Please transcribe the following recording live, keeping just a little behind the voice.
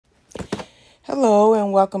Hello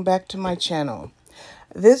and welcome back to my channel.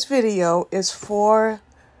 This video is for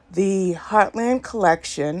the Heartland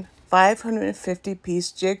Collection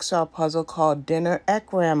 550-piece jigsaw puzzle called Dinner at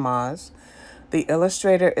Grandma's. The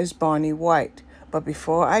illustrator is Barney White. But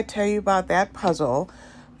before I tell you about that puzzle,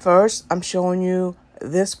 first I'm showing you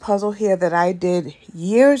this puzzle here that I did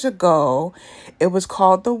years ago. It was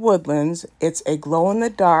called The Woodlands. It's a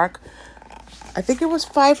glow-in-the-dark, I think it was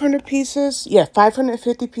 500 pieces. Yeah,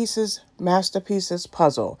 550 pieces MasterPieces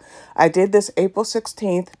puzzle. I did this April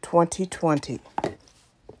 16th, 2020.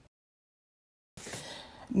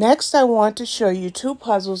 Next, I want to show you two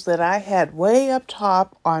puzzles that I had way up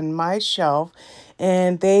top on my shelf,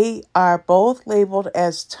 and they are both labeled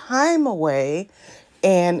as Time Away.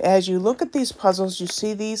 And as you look at these puzzles, you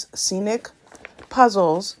see these scenic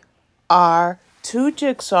puzzles are two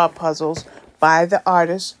jigsaw puzzles by the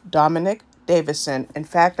artist Dominic Davison. In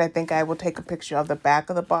fact, I think I will take a picture of the back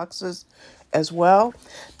of the boxes as well.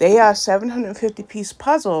 They are 750-piece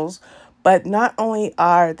puzzles, but not only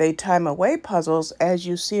are they time away puzzles, as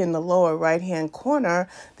you see in the lower right-hand corner,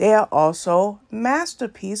 they are also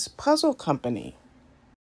Masterpiece Puzzle Company.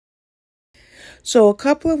 So a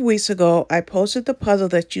couple of weeks ago, I posted the puzzle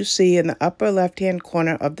that you see in the upper left-hand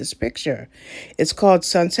corner of this picture. It's called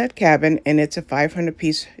Sunset Cabin, and it's a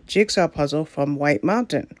 500-piece jigsaw puzzle from White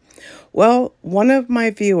Mountain. Well, one of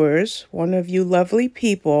my viewers, one of you lovely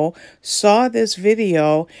people, saw this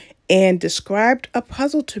video and described a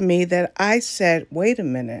puzzle to me that I said, wait a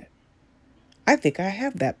minute, I think I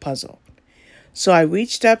have that puzzle. So I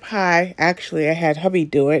reached up high, actually I had hubby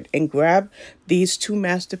do it, and grabbed these two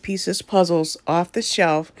Masterpieces puzzles off the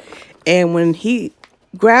shelf. And when he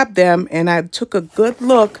grabbed them and I took a good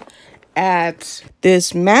look at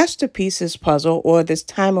this Masterpieces puzzle, or this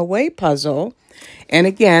Time Away puzzle, and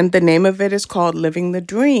again, the name of it is called Living the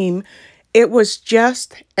Dream, it was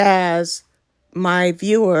just as my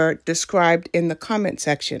viewer described in the comment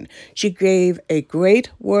section. She gave a great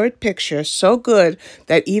word picture, so good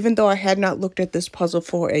that even though I had not looked at this puzzle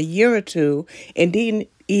for a year or two and didn't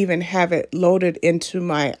even have it loaded into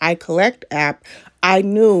my iCollect app, I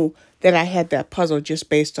knew that I had that puzzle just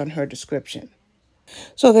based on her description.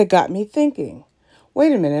 So that got me thinking,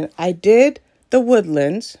 wait a minute, I did The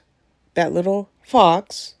Woodlands, that little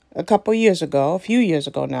fox, a few years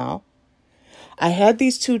ago now. I had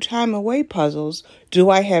these two Time Away puzzles. Do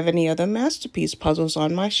I have any other Masterpiece puzzles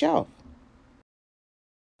on my shelf?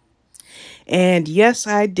 And yes,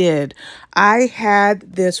 I did. I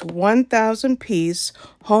had this 1,000-piece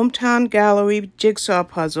Hometown Gallery jigsaw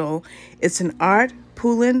puzzle. It's an Art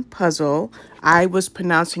Poulin puzzle. I was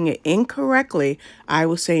pronouncing it incorrectly. I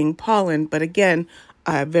was saying Paulin, but again,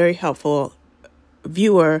 a very helpful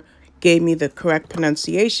viewer gave me the correct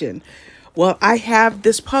pronunciation. Well, I have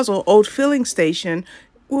this puzzle, Old Filling Station.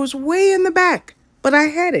 It was way in the back, but I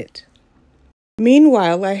had it.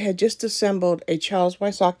 Meanwhile, I had just assembled a Charles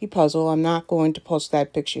Wysocki puzzle. I'm not going to post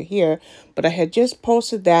that picture here, but I had just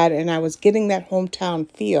posted that and I was getting that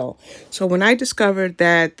hometown feel. So when I discovered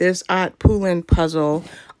that this Art Poulin puzzle,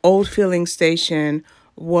 Old Filling Station,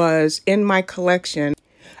 was in my collection,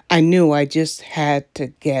 I knew I just had to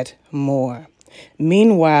get more.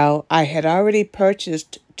 Meanwhile, I had already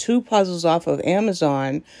purchased two puzzles off of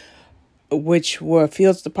Amazon, which were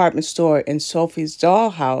Field's Department Store and Sophie's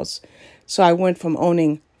Dollhouse. So I went from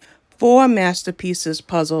owning 4 Masterpieces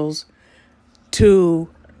puzzles to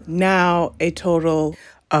now a total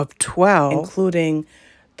of 12, including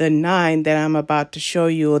the 9 that I'm about to show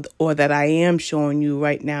you, or that I am showing you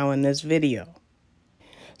right now in this video.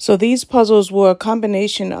 So these puzzles were a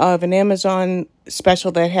combination of an Amazon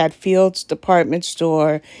special that had Field's Department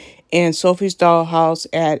Store and Sophie's Dollhouse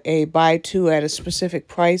at a buy two at a specific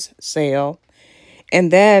price sale. And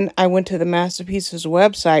then I went to the Masterpieces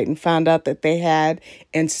website and found out that they had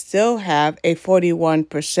and still have a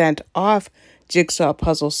 41% off jigsaw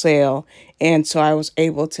puzzle sale. And so I was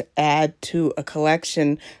able to add to a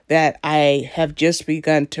collection that I have just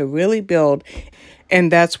begun to really build. And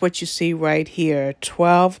that's what you see right here,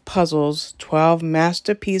 12 puzzles, 12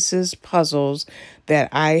 Masterpieces puzzles that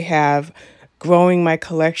I have growing my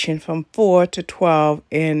collection from 4 to 12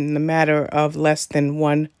 in the matter of less than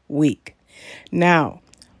 1 week. Now,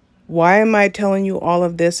 why am I telling you all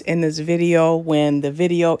of this in this video when the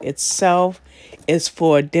video itself is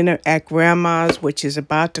for Dinner at Grandma's, which is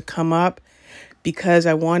about to come up? Because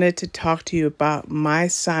I wanted to talk to you about my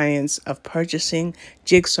science of purchasing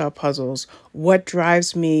jigsaw puzzles, what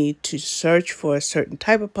drives me to search for a certain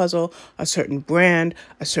type of puzzle, a certain brand,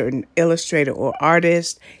 a certain illustrator or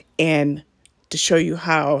artist, and to show you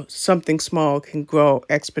how something small can grow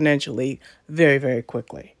exponentially very, very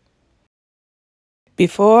quickly.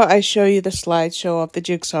 Before I show you the slideshow of the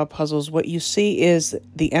jigsaw puzzles, what you see is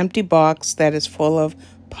the empty box that is full of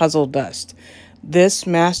puzzle dust. This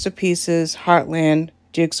MasterPieces Heartland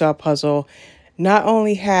jigsaw puzzle not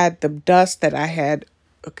only had the dust that I had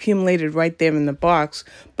accumulated right there in the box,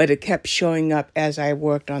 but it kept showing up as I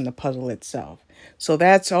worked on the puzzle itself. So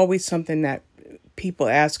that's always something that people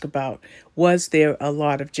ask about. Was there a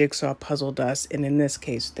lot of jigsaw puzzle dust? And in this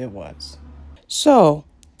case, there was. So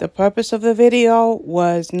the purpose of the video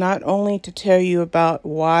was not only to tell you about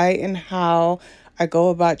why and how I go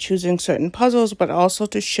about choosing certain puzzles, but also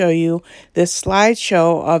to show you this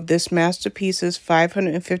slideshow of this MasterPieces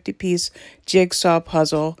 550-piece jigsaw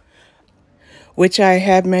puzzle, which I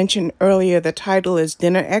had mentioned earlier. The title is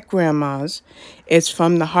Dinner at Grandma's. It's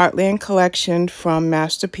from the Heartland collection from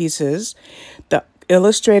MasterPieces. The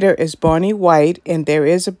illustrator is Bonnie White, and there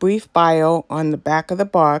is a brief bio on the back of the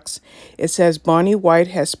box. It says Bonnie White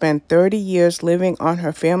has spent 30 years living on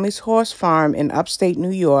her family's horse farm in upstate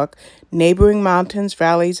New York, neighboring mountains,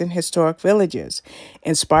 valleys, and historic villages.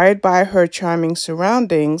 Inspired by her charming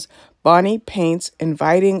surroundings, Bonnie paints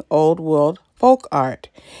inviting old world folk art.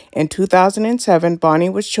 In 2007, Bonnie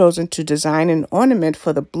was chosen to design an ornament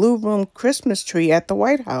for the Blue Room Christmas tree at the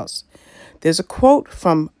White House. There's a quote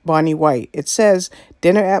from Bonnie White. It says,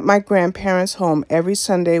 "Dinner at my grandparents' home every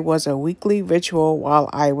Sunday was a weekly ritual while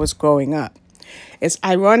I was growing up." It's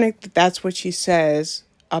ironic that that's what she says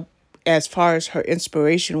as far as her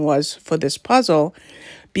inspiration was for this puzzle,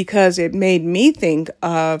 because it made me think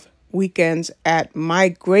of weekends at my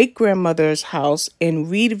great-grandmother's house in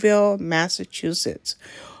Reedville, Massachusetts.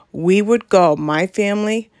 We would go, my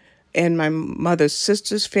family and my mother's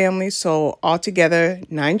sister's family, so altogether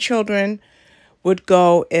 9 children, would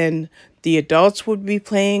go, and the adults would be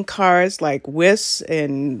playing cards like whist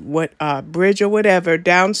and bridge or whatever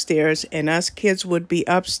downstairs, and us kids would be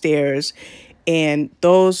upstairs. And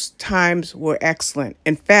those times were excellent.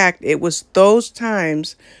 In fact, it was those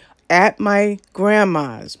times at my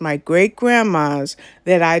grandma's, my great-grandma's,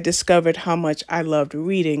 that I discovered how much I loved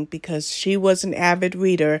reading, because she was an avid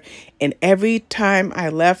reader, and every time I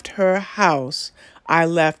left her house, I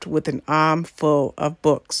left with an arm full of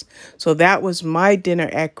books. So that was my dinner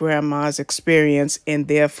at grandma's experience, and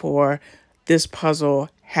therefore this puzzle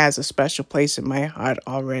has a special place in my heart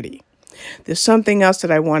already. There's something else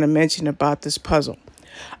that I want to mention about this puzzle.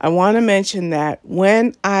 I want to mention that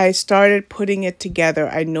when I started putting it together,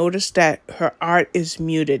 I noticed that her art is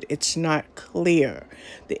muted. It's not clear.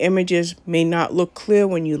 The images may not look clear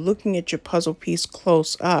when you're looking at your puzzle piece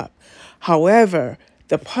close up. However,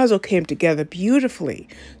 the puzzle came together beautifully.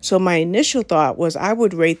 So my initial thought was I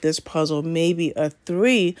would rate this puzzle maybe a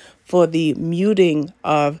 3 for the muting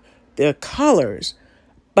of the colors.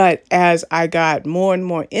 But as I got more and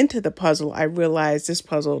more into the puzzle, I realized this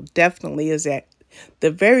puzzle definitely is at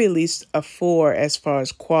the very least a 4 as far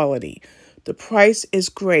as quality. The price is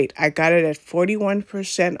great. I got it at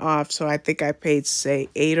 41% off, so I think I paid, say,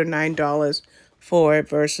 $8 or $9 for it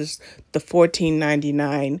versus the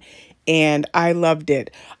 $14.99, and I loved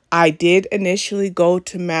it. I did initially go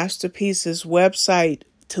to MasterPieces' website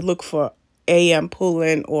to look for A.M.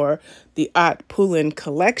 Poulin or the Art Poulin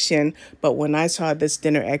collection, but when I saw this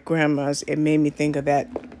dinner at Grandma's, it made me think of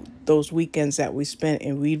those weekends that we spent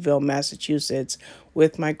in Reedville, Massachusetts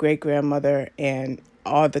with my great-grandmother and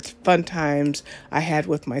all the fun times I had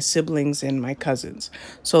with my siblings and my cousins.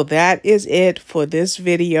 So that is it for this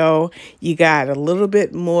video. You got a little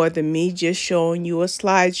bit more than me just showing you a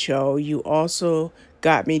slideshow. You also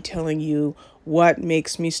got me telling you what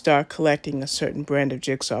makes me start collecting a certain brand of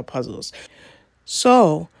jigsaw puzzles.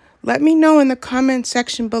 So let me know in the comment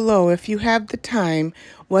section below, if you have the time,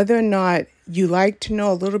 whether or not you like to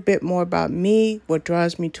know a little bit more about me, what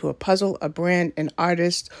draws me to a puzzle, a brand, an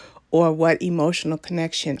artist, or what emotional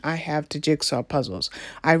connection I have to jigsaw puzzles.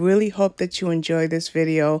 I really hope that you enjoy this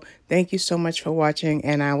video. Thank you so much for watching,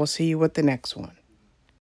 and I will see you with the next one.